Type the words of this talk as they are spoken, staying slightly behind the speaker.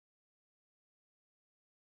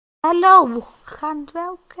Hello and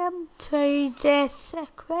welcome to this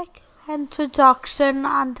quick introduction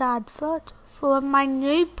and advert for my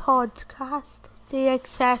new podcast, the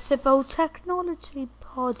Accessible Technology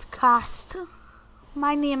Podcast.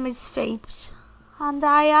 My name is Phoebes and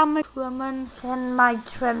I am a woman in my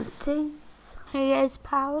 20s who is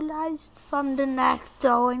paralysed from the neck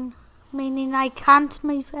down, meaning I can't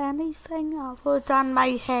move anything other than my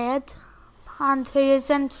head, and who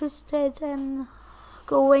is interested in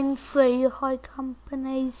going through how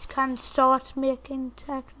companies can start making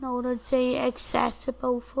technology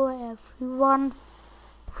accessible for everyone.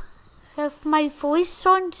 If my voice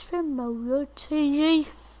sounds familiar to you,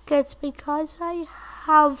 it's because I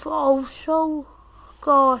have also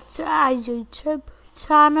got a YouTube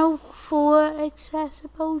channel for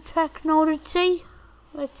accessible technology,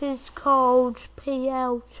 which is called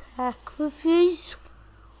PL Tech Reviews,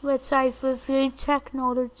 which I've reviewed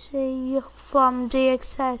technology from the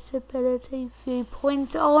accessibility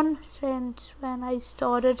viewpoint on since when I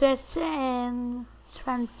started it in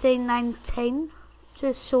 2019,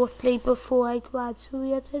 just shortly before I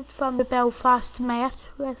graduated from the Belfast Met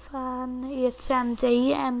with an HND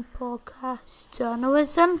in broadcast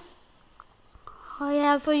journalism.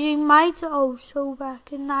 However, you might also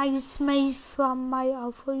recognise me from my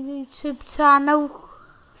other YouTube channel,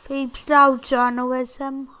 Phoebes Loud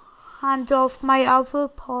Journalism, and of my other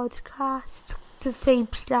podcast, the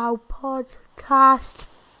Phoebes Loud Podcast,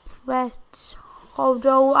 which,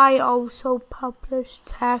 although I also publish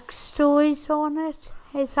text stories on it,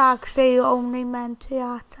 is actually only meant to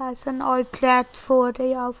act as an outlet for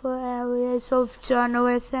the other areas of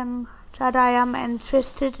journalism that I am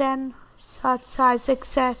interested in, such as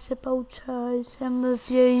accessible tours and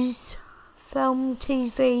reviews, film,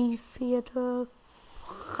 TV, theatre,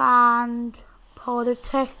 and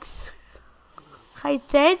politics. I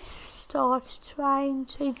did start trying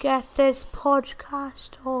to get this podcast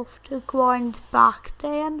off the ground back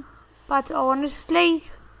then, but honestly,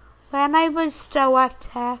 when I was still at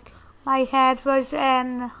Tech, my head was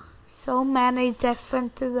in so many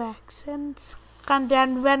different directions, and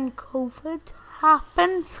then when COVID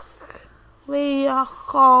happened, we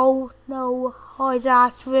all know how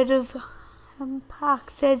that would have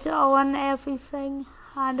impacted on everything,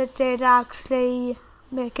 and it did actually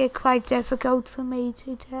make it quite difficult for me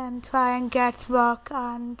to then try and get work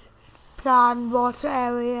and plan what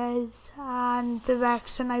areas and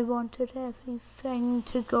direction I wanted everything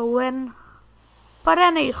to go in. But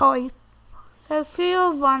anyhow, if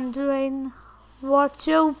you're wondering what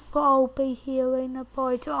you'll all be hearing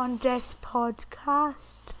about on this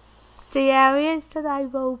podcast, the areas that I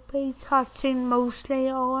will be touching mostly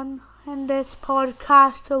on in this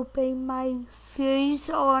podcast will be my views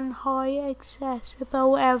on how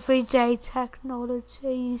accessible everyday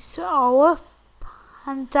technologies are,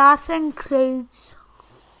 and that includes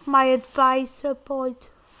my advice about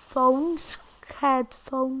phones,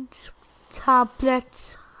 headphones,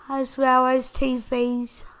 tablets, as well as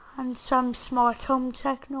TVs and some smart home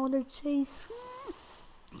technologies.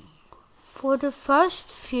 For the first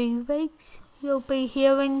few weeks, you'll be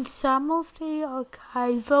hearing some of the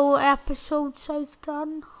archival episodes I've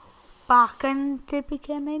done back in the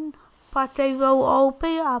beginning, but they will all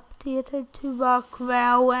be updated to work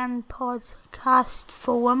well in podcast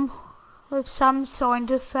form, with some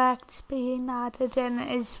sound effects being added in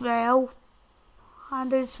as well.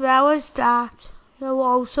 And as well as that, you'll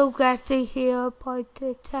also get to hear about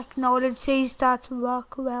the technologies that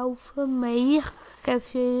work well for me,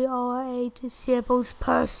 if you are a disabled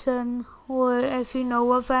person, or if you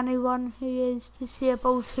know of anyone who is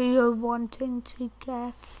disabled who you're wanting to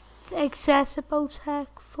get accessible tech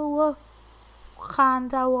for.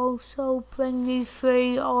 And I'll also bring you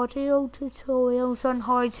through audio tutorials on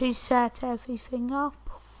how to set everything up,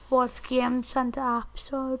 what games and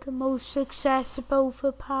apps are the most accessible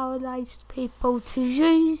for paralysed people to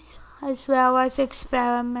use, as well as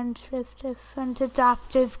experiments with different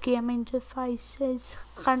adaptive gaming devices,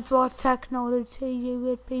 and what technology you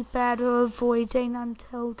would be better avoiding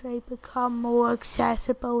until they become more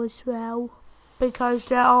accessible as well, because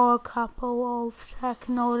there are a couple of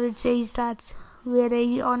technologies that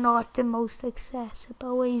really are not the most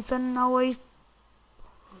accessible even now.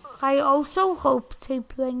 I also hope to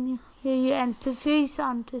bring you interviews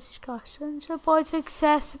and discussions about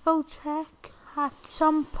accessible tech at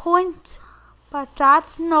some point, but that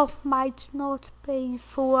might not be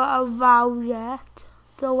for a while yet,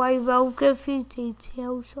 though I will give you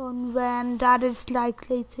details on when that is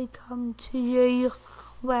likely to come to you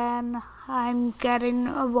when I'm getting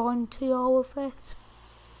around to all of it.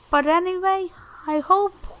 But anyway, I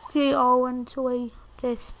hope you all enjoy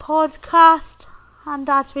this podcast, and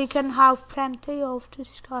that we can have plenty of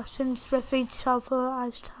discussions with each other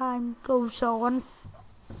as time goes on.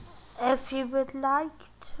 If you would like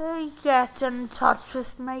to get in touch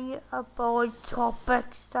with me about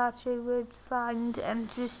topics that you would find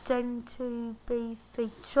interesting to be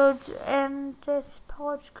featured in this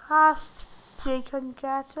podcast, you can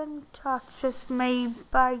get in touch with me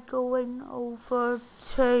by going over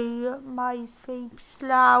to my Phoebes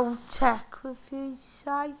Lau Tech Reviews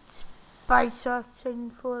site by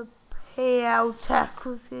searching for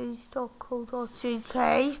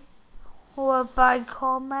pltechreviews.co.uk, or by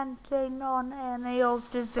commenting on any of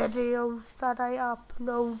the videos that I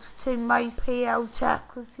upload to my PL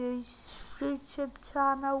Tech Reviews YouTube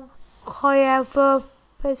channel. However,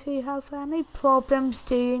 if you have any problems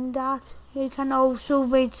doing that, you can also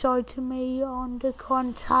reach out to me on the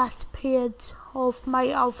contact page of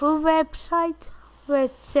my other website,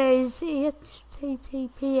 which is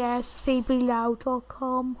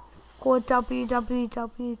https://phoebelau.com or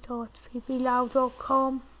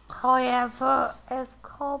www.phoebelau.com. However, if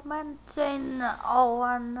commenting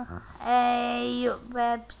on a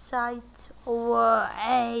website or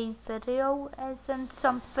a video isn't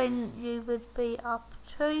something you would be up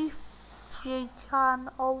to, you can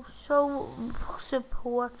also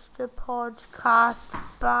support the podcast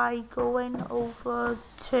by going over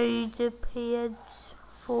to the page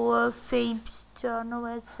for Phoebes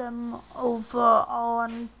Journalism over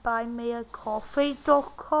on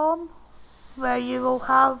buymeacoffee.com, where you will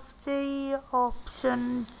have the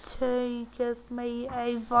option to give me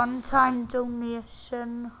a one-time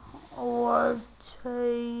donation or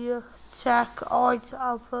to check out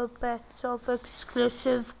other bits of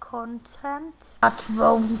exclusive content that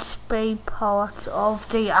won't be part of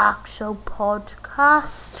the actual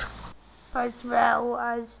podcast, as well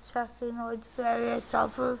as checking out various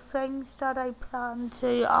other things that I plan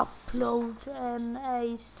to upload in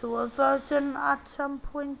a store version at some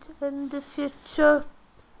point in the future.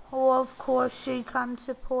 Or of course you can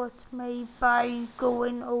support me by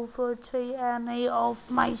going over to any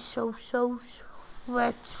of my socials,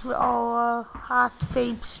 which are at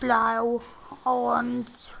Phoebes Lau on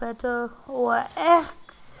Twitter or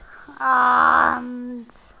X, and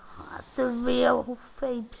the real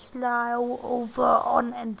Phoebes Lau over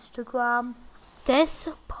on Instagram. This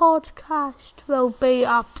podcast will be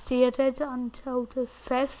updated until the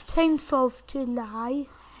 15th of July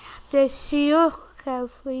this year,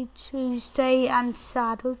 every Tuesday and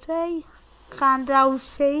Saturday, and I'll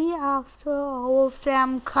see after all of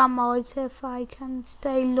them come out if I can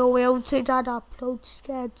stay loyal to that upload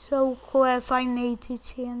schedule, or if I need to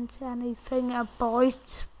change anything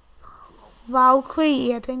about. While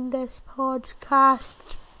creating this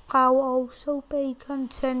podcast, I'll also be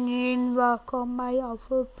continuing work on my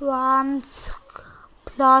other brands,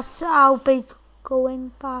 plus I'll be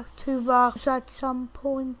going back to work at some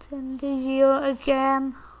point in the year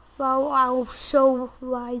again, while also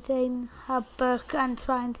writing a book and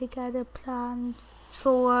trying to get a plan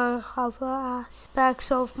for other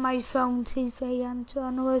aspects of my film, TV and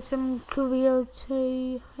journalism career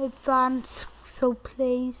to advance. So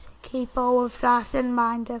please keep all of that in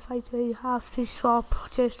mind if I do have to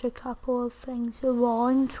swap just a couple of things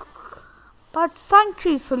around. But thank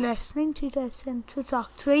you for listening to this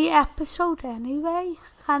introductory episode anyway,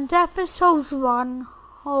 and episode 1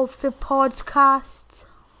 of the podcast,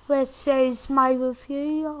 which is my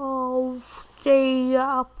review of the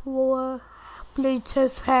Uproar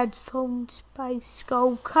Bluetooth headphones by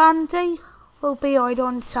Skullcandy, will be out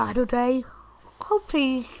on Saturday. Hope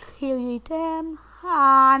to hear you then,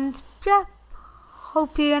 and yeah,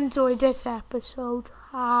 hope you enjoyed this episode,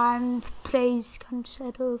 and please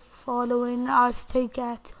consider following us to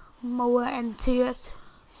get more into it.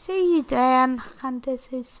 See you then, and this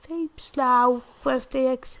is Phoebes Lau with the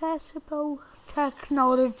Accessible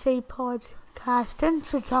Technology Podcast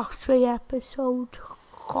introductory episode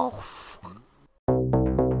off.